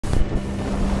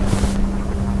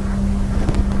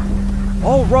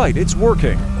All right, it's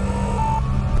working.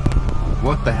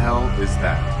 What the hell is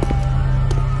that?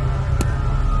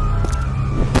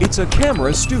 It's a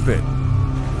camera, stupid.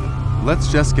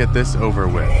 Let's just get this over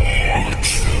with.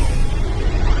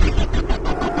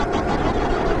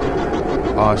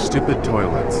 Aw, stupid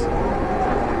toilets.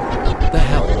 The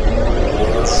hell?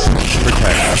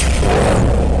 Protect.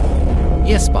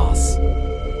 Yes, boss.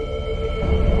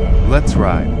 Let's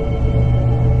ride.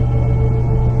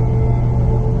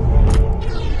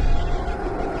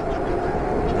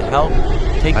 The hell?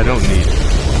 Take I don't need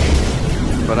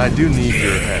it. But I do need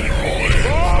your head.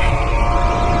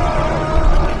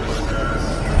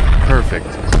 Perfect.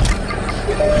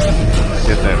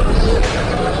 Get them.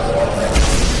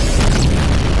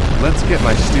 Let's get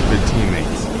my stupid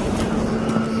teammates.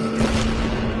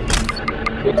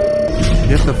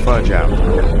 Get the fudge out.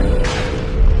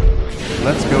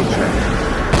 Let's go check.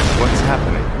 What's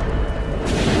happening?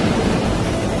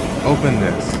 Open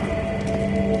this.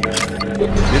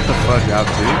 Get the fudge out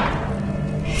too?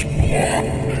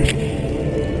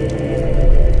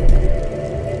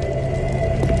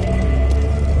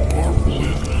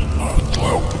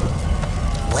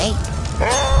 Wait.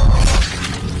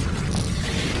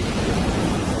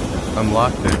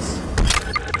 Unlock this.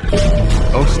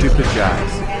 Oh, stupid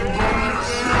guys.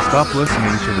 Stop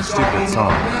listening to the stupid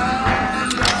song.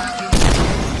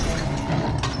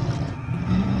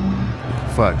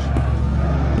 Fudge.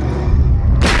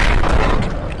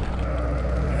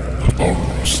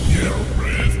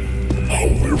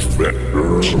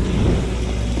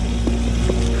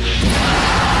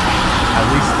 At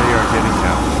least they are getting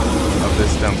out of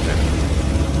this dump pit.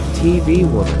 TV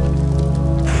woman.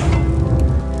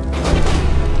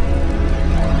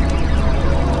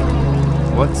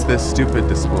 What's this stupid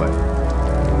display?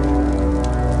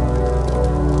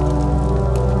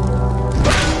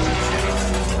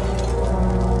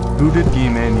 Who did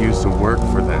G-Man use to work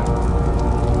for them?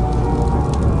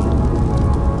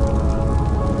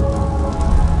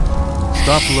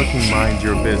 Stop looking, mind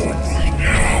your business.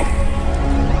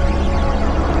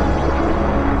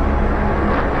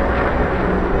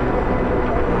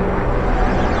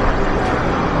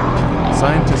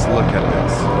 Scientists look at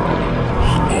this.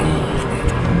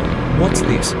 What's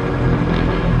this?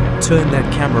 Turn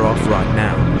that camera off right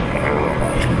now.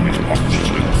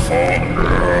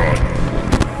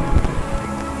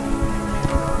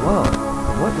 Whoa,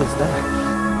 what was that?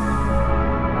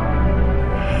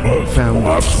 Found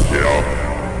it.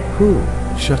 Who?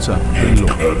 Shut up and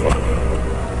look.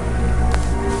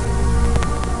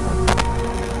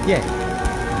 Yeah.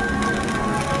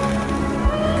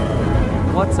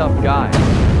 What's up, guys?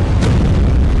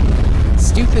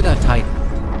 Stupid or tight?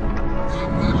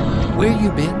 Where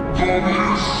you been?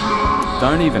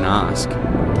 Don't even ask.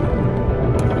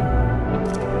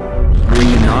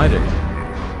 Reunited.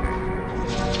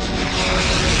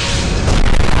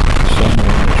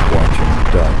 Someone is watching.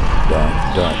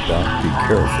 Be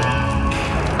careful.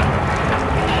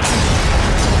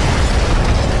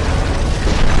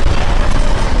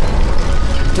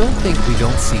 Don't think we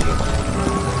don't see it.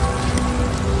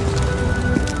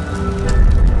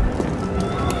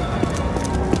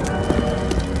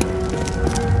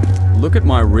 Look at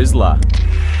my Rizzler.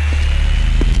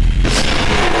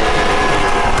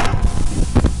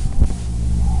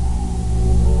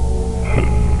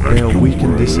 They are weak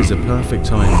and this is a perfect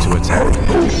time to attack.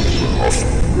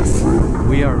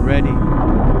 We are ready.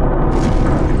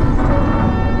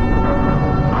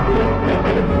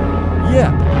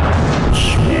 Yeah,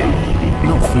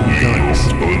 Not for you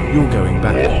guys. You're going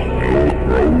back.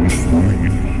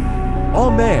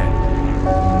 oh man.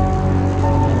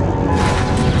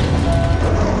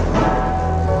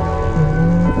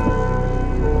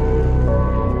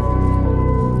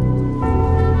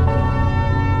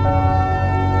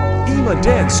 Ema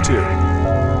dance to.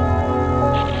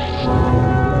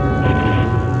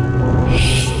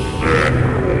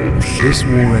 This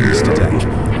war ends today.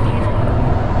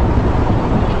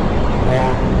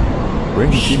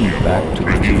 Bring Jimmy back to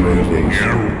the TV days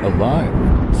alive.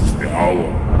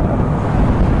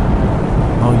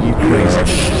 Are you crazy?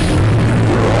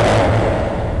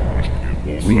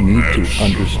 We need to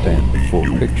understand the full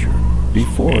picture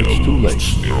before it's too late.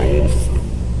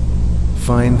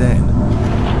 Fine then.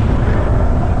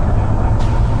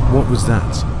 What was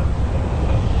that?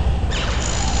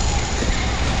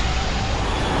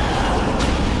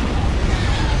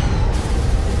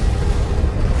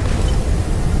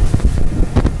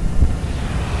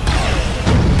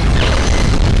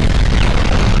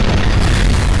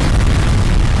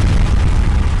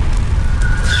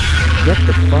 Get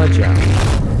the fudge out.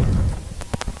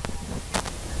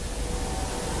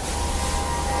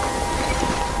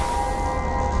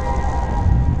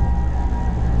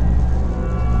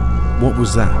 What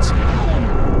was that?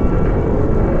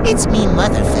 It's me,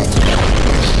 mother fetcher.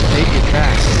 Take it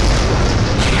back.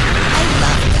 I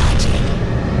love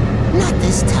dodging. Not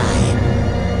this time.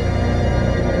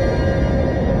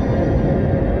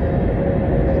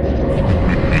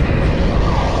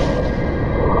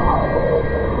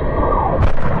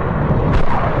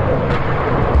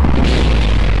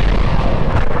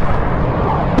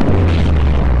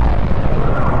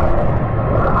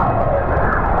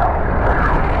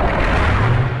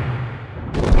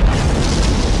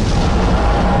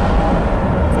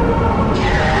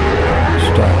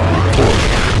 Stop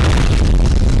recording.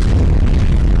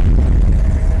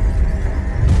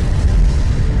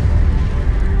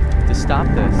 To stop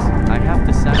this, I have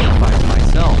to sacrifice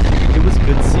myself. It was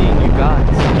good seeing you guys.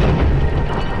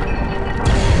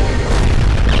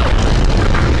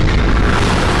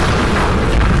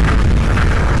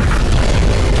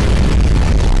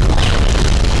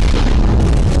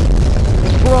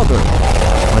 Brother,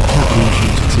 I can't lose you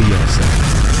to TSA.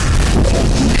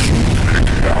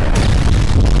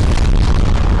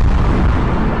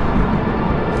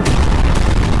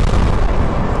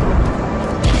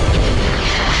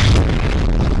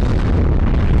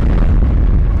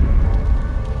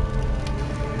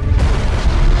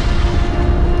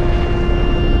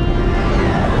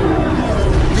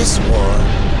 This war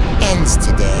ends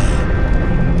today.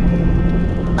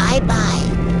 Bye-bye.